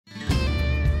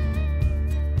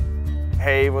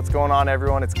Hey, what's going on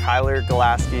everyone? It's Kyler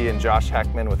Galaski and Josh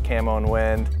Heckman with Camo and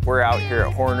Wind. We're out here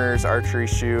at Horner's Archery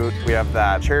Shoot. We have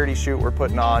that charity shoot we're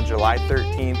putting on July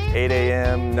 13th, 8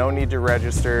 a.m. No need to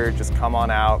register, just come on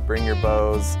out, bring your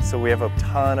bows. So we have a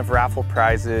ton of raffle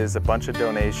prizes, a bunch of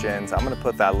donations. I'm gonna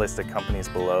put that list of companies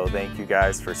below. Thank you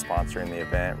guys for sponsoring the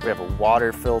event. We have a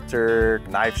water filter,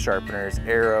 knife sharpeners,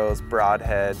 arrows,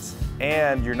 broadheads,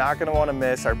 and you're not gonna wanna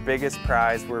miss our biggest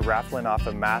prize. We're raffling off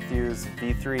a Matthews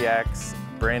V3X,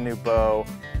 brand new bow,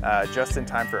 just in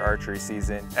time for archery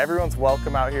season. Everyone's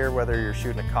welcome out here, whether you're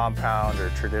shooting a compound or a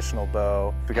traditional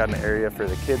bow. We got an area for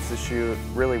the kids to shoot,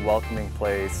 really welcoming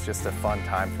place, just a fun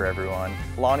time for everyone.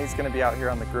 Lonnie's gonna be out here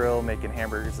on the grill making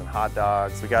hamburgers and hot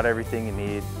dogs. We got everything you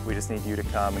need. We just need you to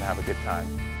come and have a good time.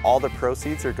 All the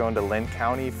proceeds are going to Lynn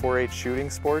County 4-H shooting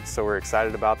sports, so we're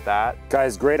excited about that.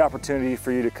 Guys, great opportunity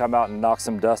for you to come out and knock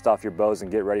some dust off your bows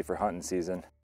and get ready for hunting season.